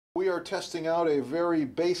We are testing out a very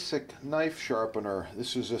basic knife sharpener.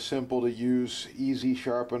 This is a simple to use, easy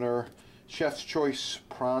sharpener. Chef's Choice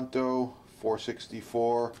Pronto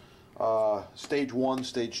 464. Stage 1,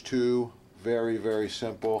 Stage 2. Very, very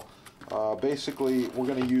simple. Basically, we're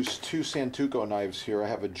going to use two Santoku knives here. I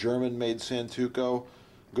have a German-made Santoku,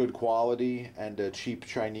 good quality, and a cheap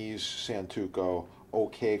Chinese Santoku,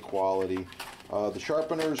 okay quality. The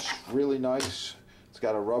sharpener's really nice. It's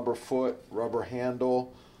got a rubber foot, rubber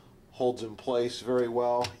handle. Holds in place very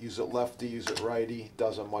well. Use it lefty, use it righty,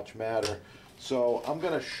 doesn't much matter. So I'm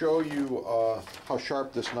going to show you how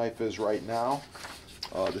sharp this knife is right now.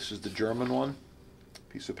 This is the German one.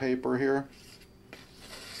 Piece of paper here.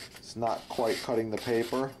 It's not quite cutting the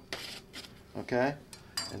paper. Okay?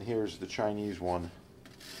 And here's the Chinese one.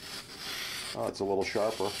 Oh, it's a little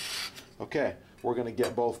sharper. Okay, we're going to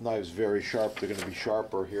get both knives very sharp. They're going to be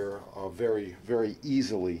sharper here very, very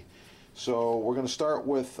easily. So we're going to start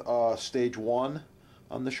with stage 1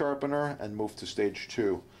 on the sharpener and move to stage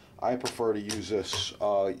 2. I prefer to use this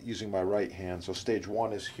using my right hand. So stage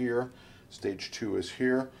 1 is here, stage 2 is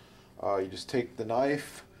here. You just take the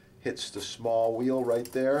knife, hits the small wheel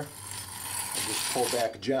right there, and just pull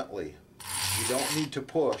back gently. You don't need to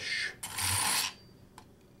push.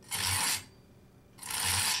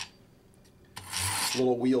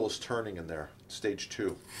 Little wheel is turning in there, stage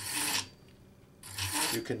 2.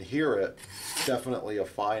 You can hear it. It's definitely a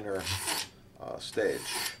finer stage.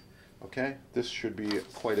 Okay, this should be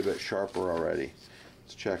quite a bit sharper already.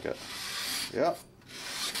 Let's check it. Yep.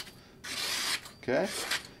 Okay,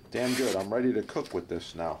 damn good. I'm ready to cook with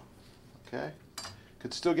this now. Okay,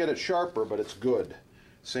 could still get it sharper, but it's good.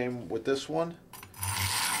 Same with this one.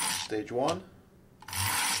 Stage 1.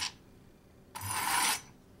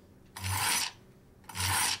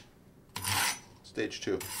 Stage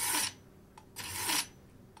 2.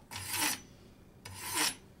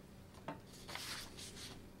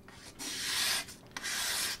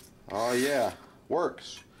 Oh yeah,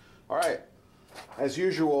 works. Alright, as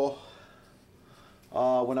usual,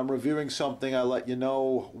 when I'm reviewing something, I let you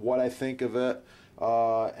know what I think of it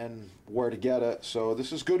and where to get it. So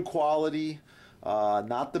this is good quality,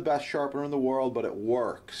 not the best sharpener in the world, but it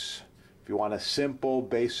works. If you want a simple,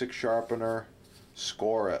 basic sharpener,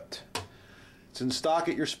 score it. It's in stock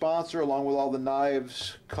at your sponsor, along with all the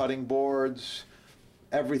knives, cutting boards,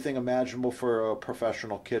 everything imaginable for a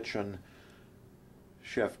professional kitchen.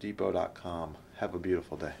 ChefDepot.com. Have a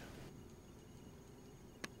beautiful day.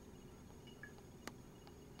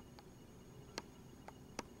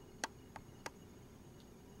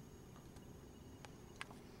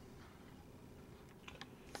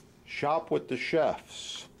 Shop with the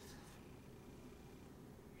chefs.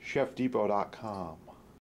 ChefDepot.com.